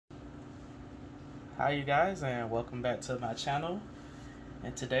Hi you guys, and welcome back to my channel.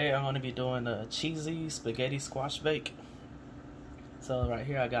 And today I'm going to be doing a cheesy spaghetti squash bake. So right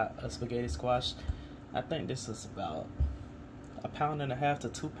here I got a spaghetti squash. I think this is about 1.5 pounds to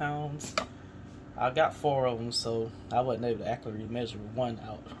 2 pounds. I got 4 of them, so I wasn't able to accurately measure one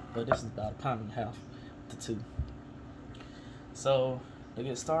out, but this is about 1.5 pounds to 2. So to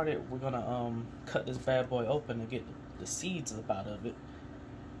get started, we're gonna cut this bad boy open to get the seeds up out of it.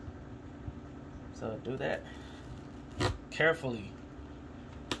 So do that carefully.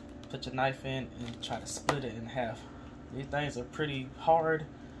 Put your knife in and try to split it in half. These things are pretty hard,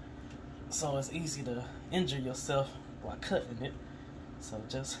 so it's easy to injure yourself while cutting it. So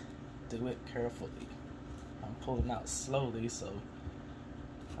just do it carefully. I'm pulling out slowly so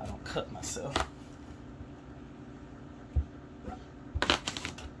I don't cut myself.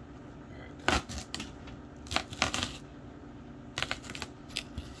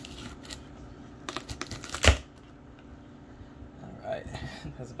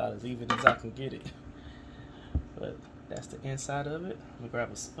 That's about as even as I can get it. But that's the inside of it. I'm gonna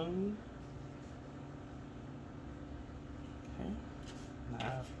grab a spoon. Okay.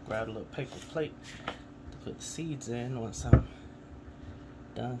 Now I've grabbed a little paper plate to put the seeds in once I'm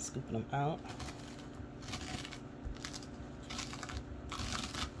done scooping them out.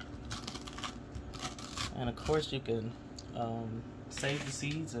 And of course you can save the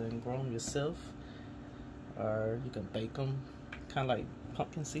seeds and grow them yourself, or you can bake them, kind of like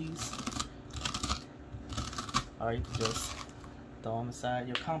pumpkin seeds, or you can just throw them inside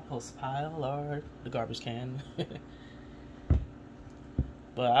your compost pile or the garbage can.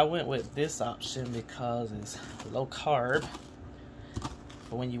 But I went with this option because it's low carb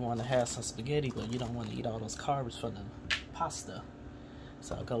for when you want to have some spaghetti but you don't want to eat all those carbs from the pasta.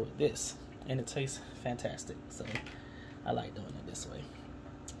 So I'll go with this, and it tastes fantastic, so I like doing it this way.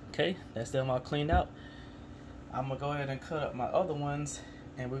 Okay, that's them all cleaned out. I'm gonna go ahead and cut up my other ones,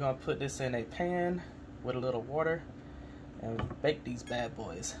 and we're gonna put this in a pan with a little water and bake these bad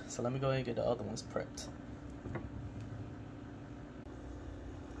boys. So let me go ahead and get the other ones prepped.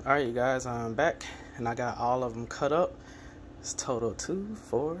 Alright you guys, I'm back and I got all of them cut up. It's total 2,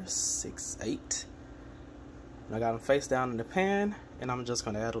 4, 6, 8. And I got them face down in the pan, and I'm just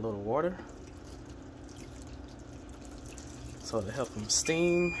gonna add a little water so to help them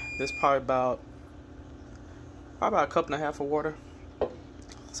steam. This probably about a 1.5 cups of water.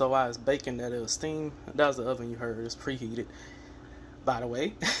 So while it's baking, that it'll steam. That was the oven you heard. It's preheated, by the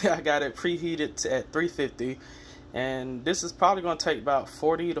way. I got it preheated at 350, and this is probably going to take about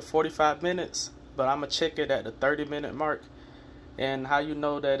 40 to 45 minutes, but I'm going to check it at the 30-minute mark. And how you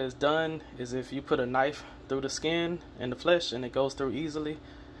know that it's done is if you put a knife through the skin and the flesh and it goes through easily,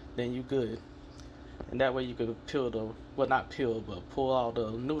 then you good. And that way you could peel the, well, not peel, but pull all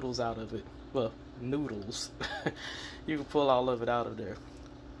the noodles out of it. Well, noodles. You can pull all of it out of there.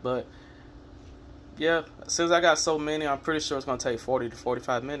 But yeah, since I got so many, I'm pretty sure it's gonna take 40 to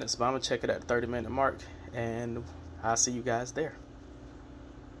 45 minutes, but I'm gonna check it at the 30-minute mark, and I'll see you guys there.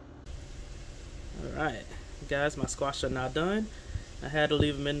 Alright guys, my squash are now done. I had to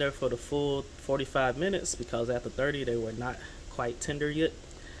leave them in there for the full 45 minutes because after 30 they were not quite tender yet.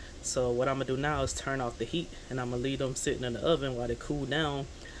 So what I'm gonna do now is turn off the heat, and I'm gonna leave them sitting in the oven while they cool down,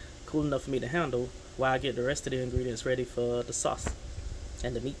 cool enough for me to handle, while I get the rest of the ingredients ready for the sauce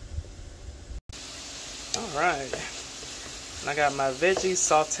and the meat. Alright, I got my veggies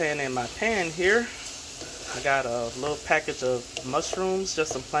sauteing in my pan here. I got a little package of mushrooms,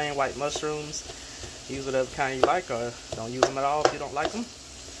 just some plain white mushrooms. Use whatever kind you like, or don't use them at all if you don't like them.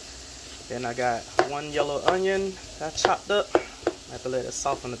 Then I got 1 yellow onion that I chopped up. I have to let it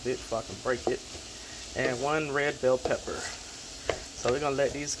soften a bit before I can break it. And 1 red bell pepper. So we're gonna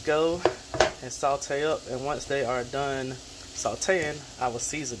let these go and saute up, and once they are done sauteing, I will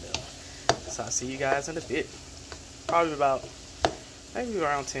season them. So I'll see you guys in a bit. Probably about, maybe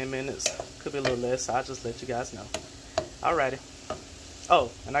around 10 minutes. Could be a little less, so I'll just let you guys know. Alrighty.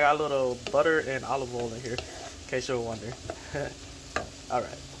 Oh, and I got a little butter and olive oil in here, in case you're wondering.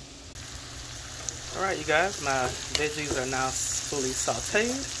 Alright. Alright you guys, my veggies are now fully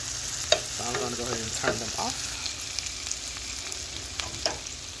sauteed. So I'm gonna go ahead and turn them off.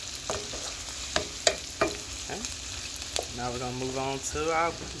 Now we're going to move on to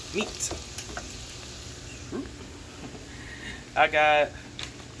our meat. I got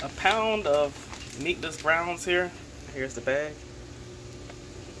 1 pound of meatless browns here. Here's the bag.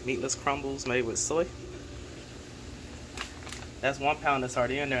 Meatless crumbles made with soy. That's 1 pound that's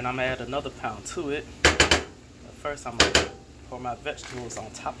already in there, and I'm going to add another pound to it. But first I'm going to pour my vegetables on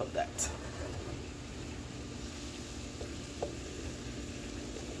top of that.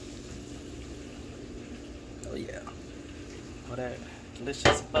 So yeah, all that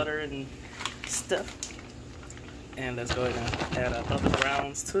delicious butter and stuff. And let's go ahead and add our other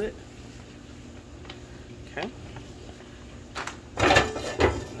browns to it. Okay.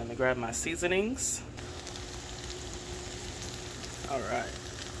 Let me grab my seasonings. All right.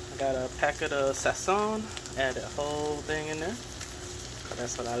 I got a packet of Sazón. Add the whole thing in there.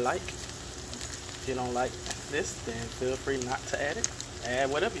 That's what I like. If you don't like this, then feel free not to add it. Add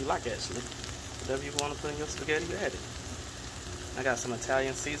whatever you like, actually. Whatever you want to put in your spaghetti, you add it. I got some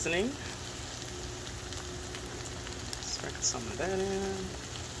Italian seasoning. Sprinkle some of that in.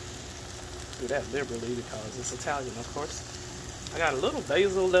 Do that liberally because it's Italian, of course. I got a little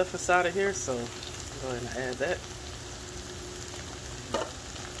basil left inside of here, so go ahead and add that.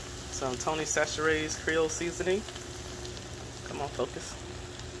 Some Tony Chachere's Creole seasoning. Come on, focus.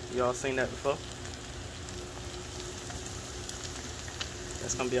 You all seen that before.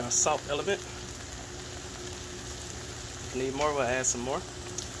 That's gonna be our salt element. If you need more, we'll add some more.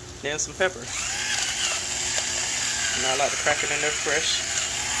 Then some pepper. And I like to crack it in there fresh.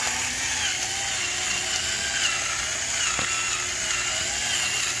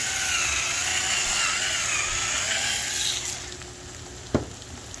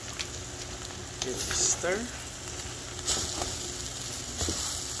 Give it a stir.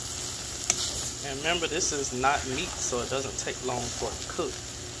 And remember, this is not meat, so it doesn't take long for it to cook.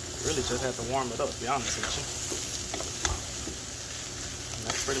 You really just have to warm it up, to be honest with you. And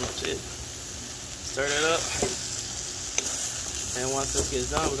that's pretty much it. Stir it up. And once this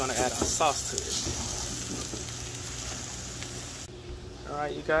gets done, we're going to add our sauce to it.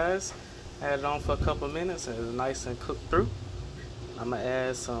 Alright, you guys. Add it on for a couple of minutes and it's nice and cooked through. I'm going to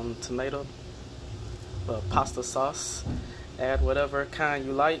add some tomato pasta sauce. Add whatever kind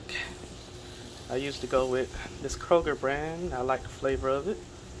you like. I usually go with this Kroger brand. I like the flavor of it.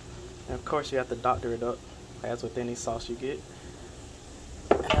 And of course you have to doctor it up as with any sauce you get.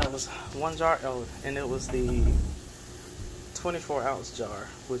 And that was one jar, and it was the 24-ounce jar,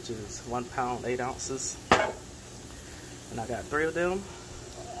 which is 1 pound 8 ounces. And I got 3 of them.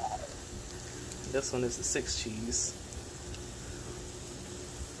 This one is the 6 cheese.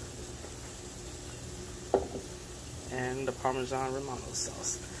 And the Parmesan Romano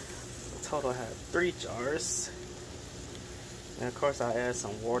sauce. Total I have 3 jars. And of course I add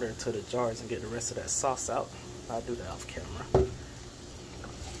some water to the jars and get the rest of that sauce out. I'll do that off camera.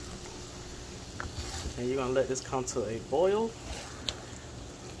 And you're gonna let this come to a boil.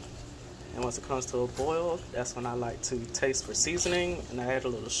 And once it comes to a boil, that's when I like to taste for seasoning, and I add a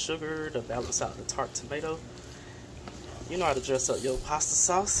little sugar to balance out the tart tomato. You know how to dress up your pasta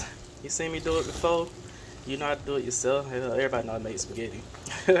sauce. You seen me do it before. You know how to do it yourself. Everybody know I made spaghetti.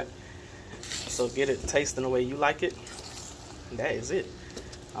 So get it tasting the way you like it. And that is it.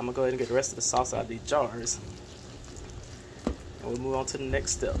 I'm gonna go ahead and get the rest of the sauce out of these jars. And we'll move on to the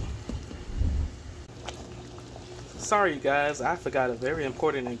next step. Sorry you guys, I forgot a very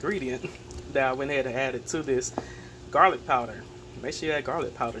important ingredient that I went ahead and added to this. Garlic powder. Make sure you add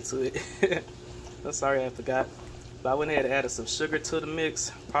garlic powder to it. I'm sorry I forgot. But I went ahead and added some sugar to the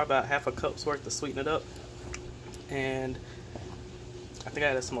mix. Probably about half a cup's worth to sweeten it up. And I think I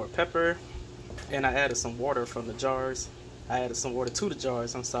added some more pepper. And I added some water from the jars. I added some water to the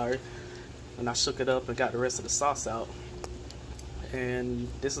jars, I'm sorry. And I shook it up and got the rest of the sauce out. And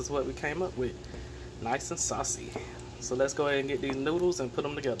this is what we came up with. Nice and saucy. So let's go ahead and get these noodles and put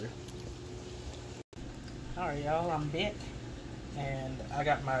them together. Alright y'all, I'm back. And I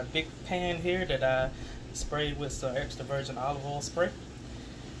got my big pan here that I sprayed with some extra virgin olive oil spray.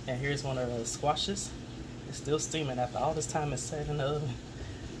 And here's one of the squashes. It's still steaming after all this time it's sat in the oven.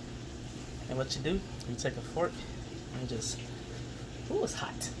 And what you do, you take a fork and just, ooh, it's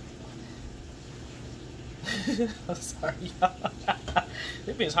hot. I'm sorry, y'all.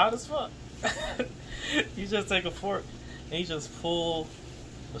 This bitch hot as fuck. You just take a fork and you just pull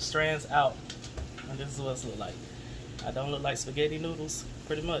the strands out. And this is what it looks like. I don't look like spaghetti noodles,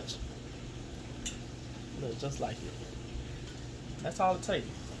 pretty much. Look just like it. That's all it takes.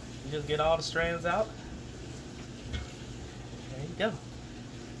 You just get all the strands out. There you go.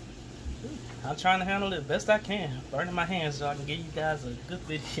 I'm trying to handle it best I can. Burning my hands so I can give you guys a good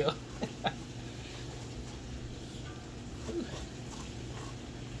video.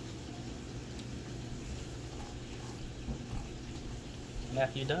 And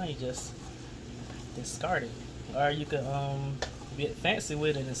after you're done, you just discard it. Or you can get fancy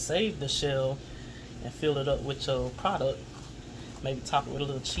with it and save the shell and fill it up with your product. Maybe top it with a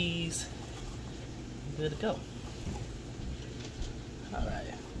little cheese. Good to go.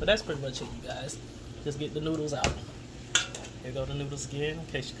 Alright. But that's pretty much it, you guys. Just get the noodles out. Here go the noodles again, in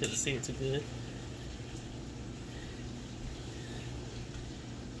case you couldn't see it too good.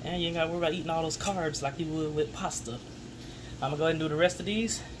 And you ain't gotta worry about eating all those carbs like you would with pasta. I'm gonna go ahead and do the rest of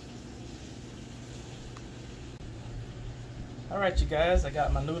these. Alright you guys, I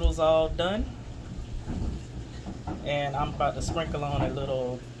got my noodles all done. And I'm about to sprinkle on a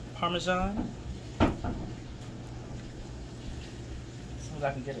little Parmesan. As soon as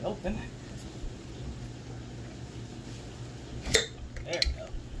I can get it open. There we go.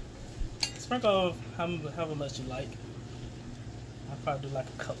 Sprinkle however much you like. I'll probably do like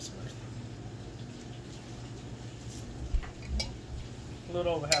a cup's worth. A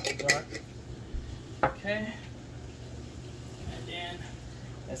little over half a jar. Okay. And then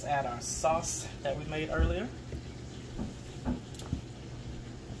let's add our sauce that we made earlier.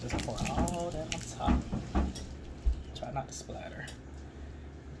 Just pour all that on top. Try not to splatter.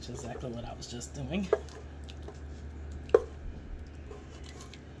 Which is exactly what I was just doing.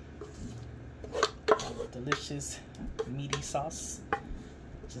 Delicious meaty sauce,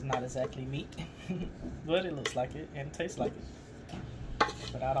 which is not exactly meat, but it looks like it and it tastes like it,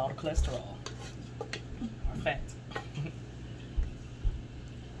 without all the cholesterol or fat.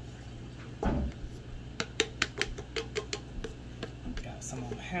 Got some on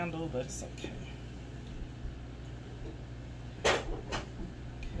the handle, but it's okay.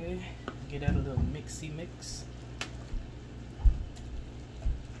 Okay, get that a little mixy mix.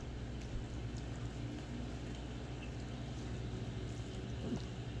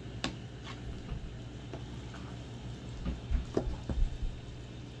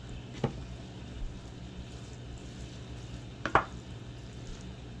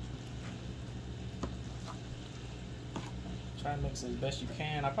 Try and mix it as best you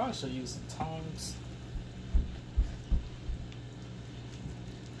can. I probably should use some tongs.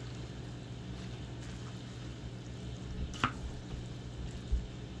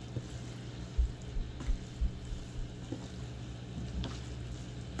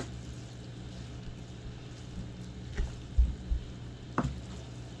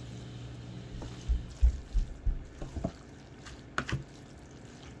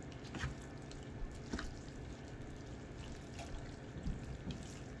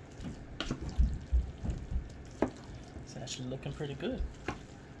 Actually looking pretty good.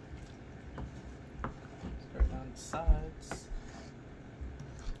 Start down the sides.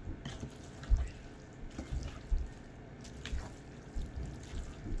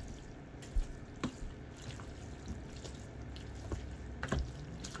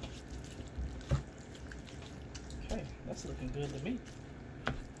 Okay, that's looking good to me.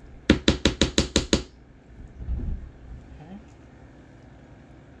 Okay.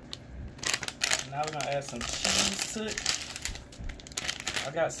 Now we're gonna add some cheese to it. I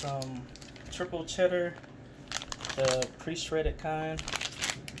got some triple cheddar, the pre-shredded kind.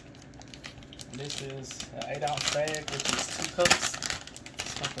 This is an 8-ounce bag, which is 2 cups.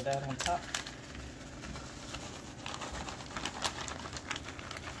 Sprinkle that on top.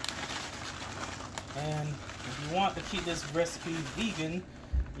 And if you want to keep this recipe vegan,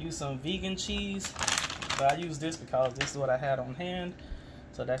 use some vegan cheese. But I use this because this is what I had on hand.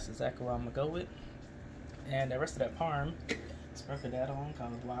 So that's exactly what I'm gonna go with. And the rest of that parm, sprinkle that on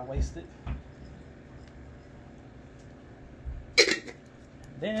because why waste it?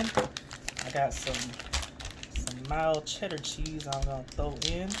 Then I got some mild cheddar cheese I'm gonna throw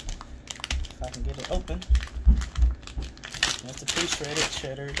in if I can get it open. That's a pre-shredded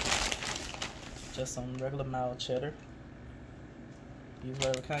cheddar, just some regular mild cheddar. Use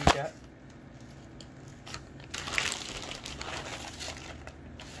whatever kind you got.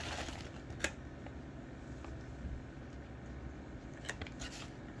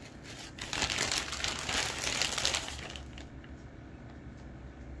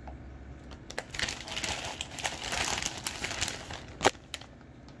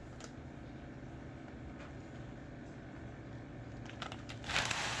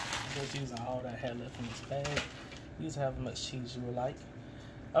 Just using all that I had left in this bag. Use however much cheese you would like.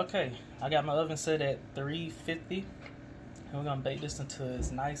 Okay, I got my oven set at 350. And we're gonna bake this until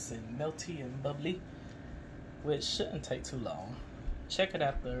it's nice and melty and bubbly, which shouldn't take too long. Check it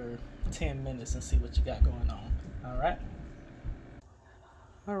after 10 minutes and see what you got going on. Alright?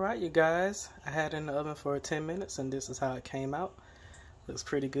 Alright, you guys. I had it in the oven for 10 minutes and this is how it came out. Looks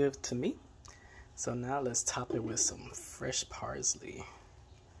pretty good to me. So now let's top it with some fresh parsley.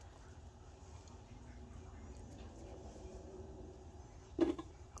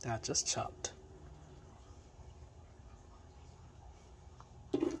 That I just chopped.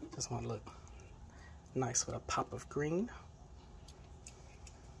 Just want to look nice with a pop of green.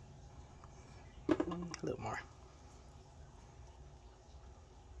 A little more.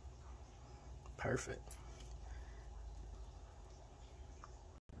 Perfect.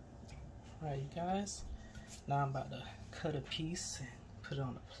 Alright, you guys. Now I'm about to cut a piece and put it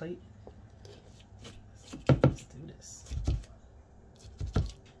on a plate. Let's do this.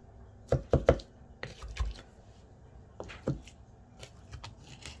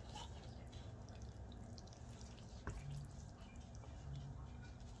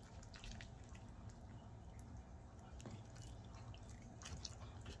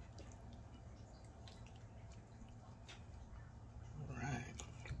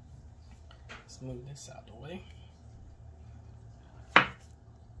 Move this out the way.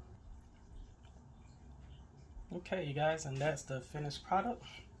 Okay, you guys, and that's the finished product.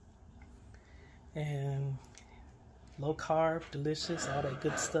 And low carb, delicious, all that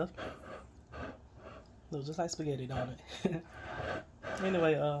good stuff. Looks just like spaghetti, don't it?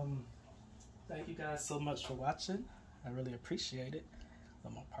 Anyway, thank you guys so much for watching. I really appreciate it. A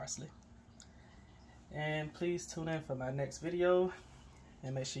little more parsley. And please tune in for my next video.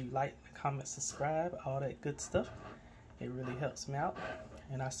 And make sure you like, comment, subscribe, all that good stuff. It really helps me out.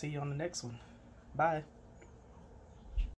 And I'll see you on the next one. Bye.